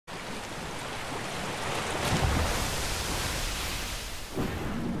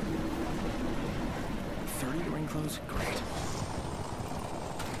clothes? Great.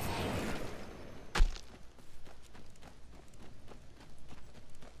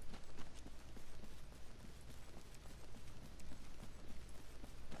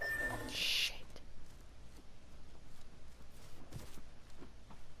 Shit.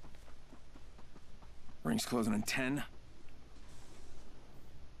 Ring's closing in 10.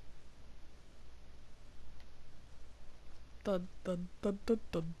 Dun, dun, dun, dun,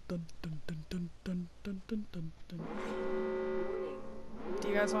 dun, dun, dun, dun, dun, dun, dun, dun, dun, dun. Do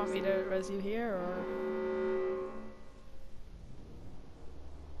you guys want me to res you here, or?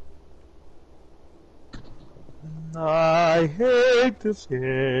 I hate this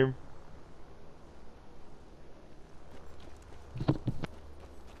game.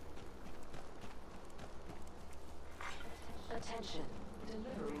 Attention,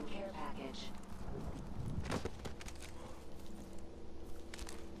 delivering care package.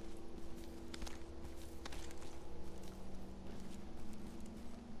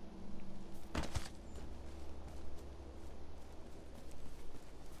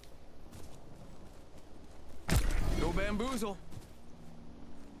 Go bamboozle.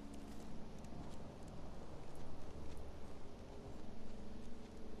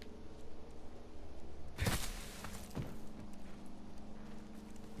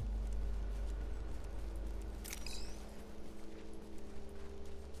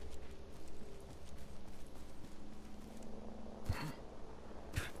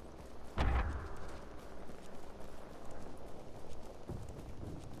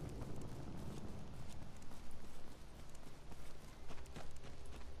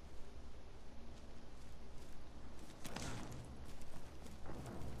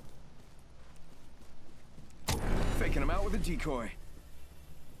 Faking him out with a decoy.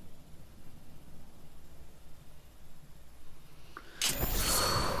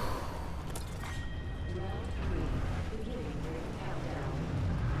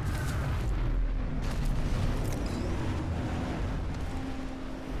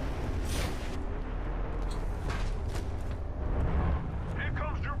 Here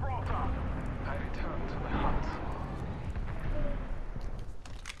comes Gibraltar. I return to the hut.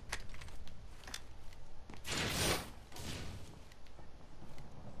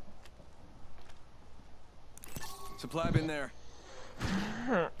 Supply bin there.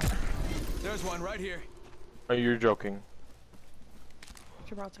 There's one right here. Are you joking?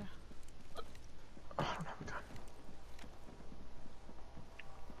 Gibraltar. I don't have a gun.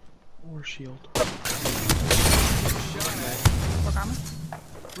 Or shield. What armor?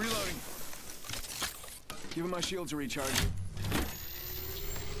 Reloading. Give him my shield to recharge.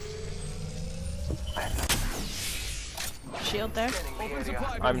 Shield there. Open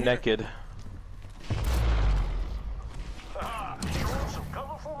supply bin I'm here. naked. Showing some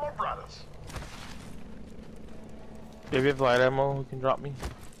cover for my brothers. If you have light ammo, who can drop me?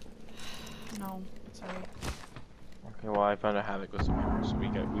 No, sorry. Okay, well I found a havoc with some ammo, so we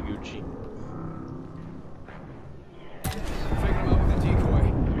Gucci. Faking him out with a decoy.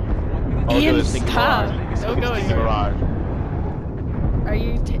 Oh, look at Ian, this stinky stop! garage. Don't go Stinky here. garage.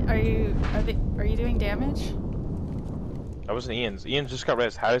 Are you doing damage? That wasn't Ian's. Ian just got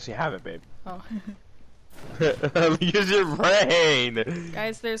res. How does he have it, babe? Oh. Use your brain!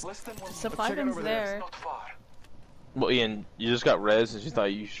 Guys, there's supply Check it bins over there. there. Not far. Well, Ian, you just got res and you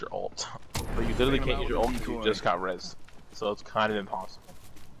thought you used your ult. But you literally can't use your ult because you just got res. So it's kind of impossible.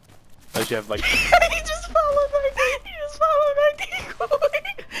 Unless you have like... He just followed my decoy!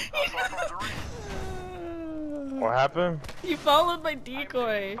 What happened? You followed my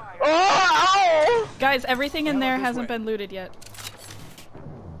decoy! Oh! Guys, everything in How there about this hasn't way? been looted yet.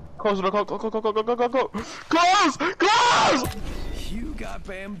 Close the door, go! Close! You got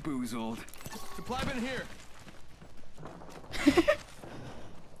bamboozled. Supply bin here.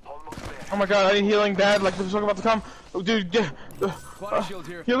 Almost there. Oh my god, I need healing bad, like there's something about to come. Oh, dude, yeah. Body shield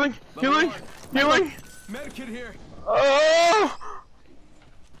here. Healing! Level Healing! one. Healing! Medikit here. Oh!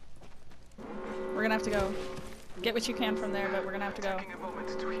 We're gonna have to go. Get what you can from there, but we're gonna have to go. Taking a moment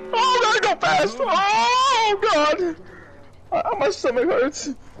to heal. Oh, gotta go fast! Oh god! My stomach hurts.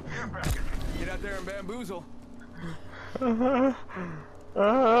 Get out there and bamboozle. No!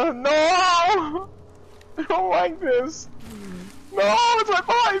 I don't like this. No, it's right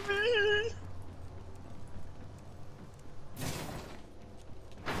behind me.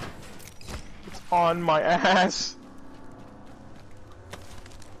 It's on my ass.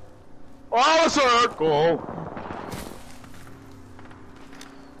 Oh, circle.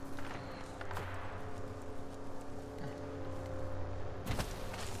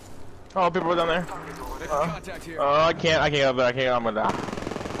 Oh, people are down there. There's contact here. I can't get up there. I'm gonna die.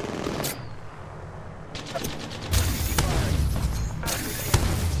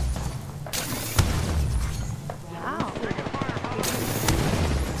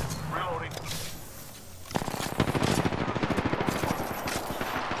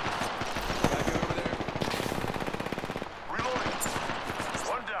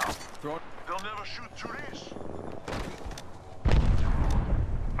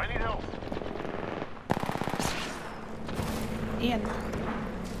 Ian.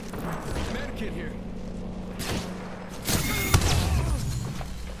 Medkit here.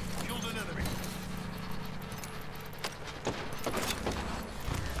 Killed an enemy.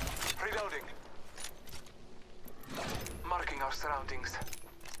 Reloading. Marking our surroundings.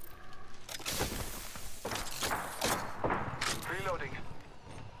 Reloading.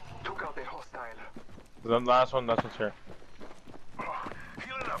 Took out a hostile. The last one, that's what's here.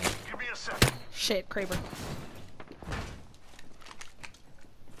 Healing up. Give me a sec. Shit, Kraber.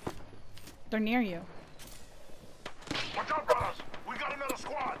 They're near you. Watch out, brothers. We got another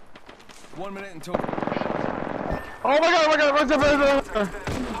squad. 1 minute until. Oh my god, what's up? Hostile.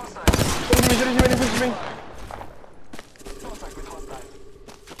 Finish me. Contact with hostile.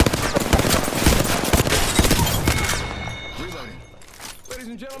 Reloading. Ladies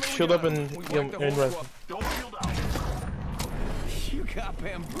and gentlemen, we Shield got up and him. We wiped the in whole res. squad. Don't shield out. You got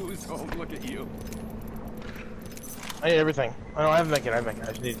bamboozled. Look at you. I need everything. Oh, no, I have a medkit. I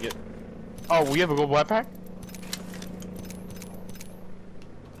just need to get. Oh, we have a gold backpack?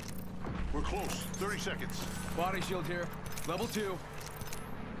 We're close. 30 seconds. Body shield here. Level 2.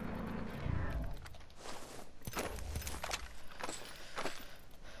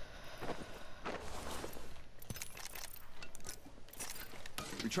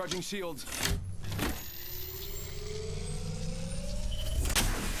 Recharging shields.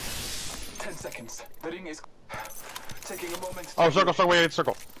 Seconds. The ring is taking a moment. Oh, circle, wait,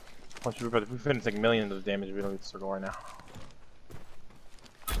 circle. Once we finish like millions of damage, we don't need to circle right now.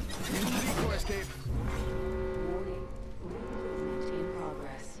 Decoy escape. Warning. Movement in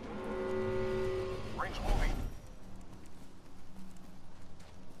progress. Ring's moving.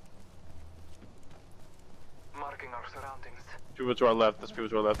 Marking our surroundings. People to our left, there's people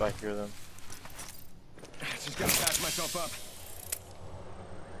to our left, I hear them. Just gotta patch myself up.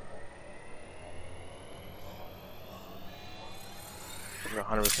 There's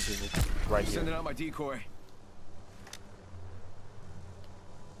 100% people right here. Sending out my decoy.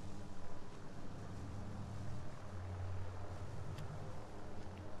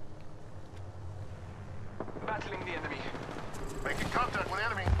 Battling the enemy. Making contact with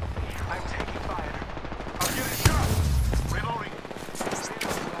enemy. I'm taking fire. I'm getting shot. Reloading.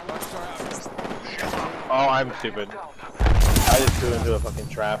 Bugs are out. Shield up. Oh, I'm stupid. Down. I just threw into a fucking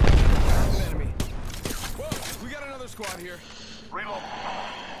trap. An enemy. Whoa, we got another squad here. Reload.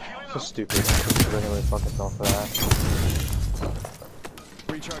 Healing So up. stupid. I really really fucking fell for that.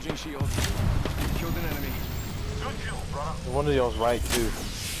 Recharging shield. Killed an enemy. Good kill, brother. One of y'all's right too.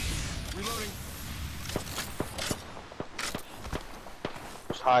 Reloading.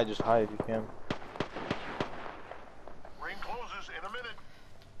 Just hide if you can. Ring closes in a minute.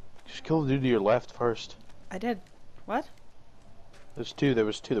 Just kill the dude to your left first. I did. What? There's two. There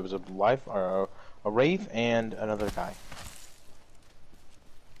was a life or a wraith and another guy.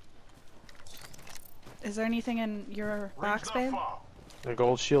 Is there anything in your Ring's box, not babe? far. The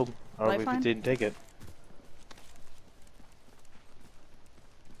gold shield. Oh, if you Lifeline? didn't take it.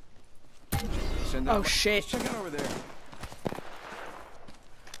 Send out Oh shit. Check out over there.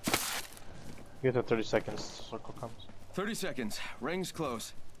 You have 30 seconds. Circle comes. 30 seconds. Rings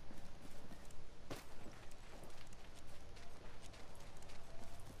close.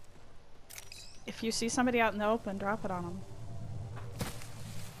 If you see somebody out in the open, drop it on them.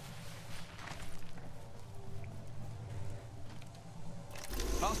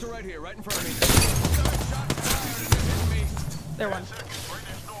 Hostile right here, right in front of me. Another shot fired and they're hitting me. There one. 10 seconds. Right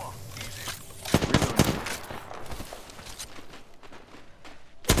next door.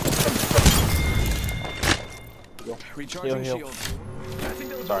 Reloading. Recharging Heal. shield. I think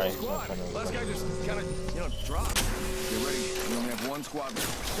that was Sorry, the whole squad. it's not funny. Last guy just kind of, dropped. Get ready. We only have one squad.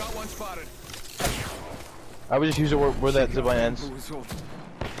 Got one spotted. I would just use it where that zipline ends. Bamboozled.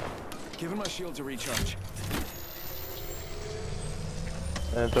 Giving my shield to recharge.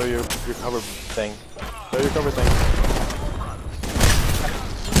 And then throw your cover thing. Throw your cover thing.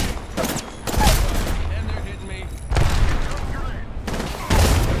 And they're hitting me.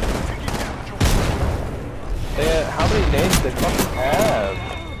 How many names do they fucking have?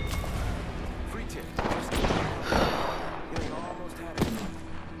 Free tip. Yeah, almost had it.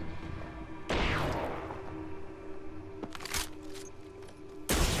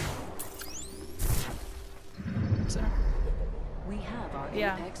 So, We have our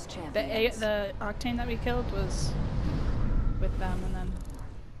yeah. Apex The champions. the octane that we killed was with them, and then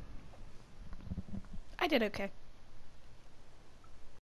I did okay.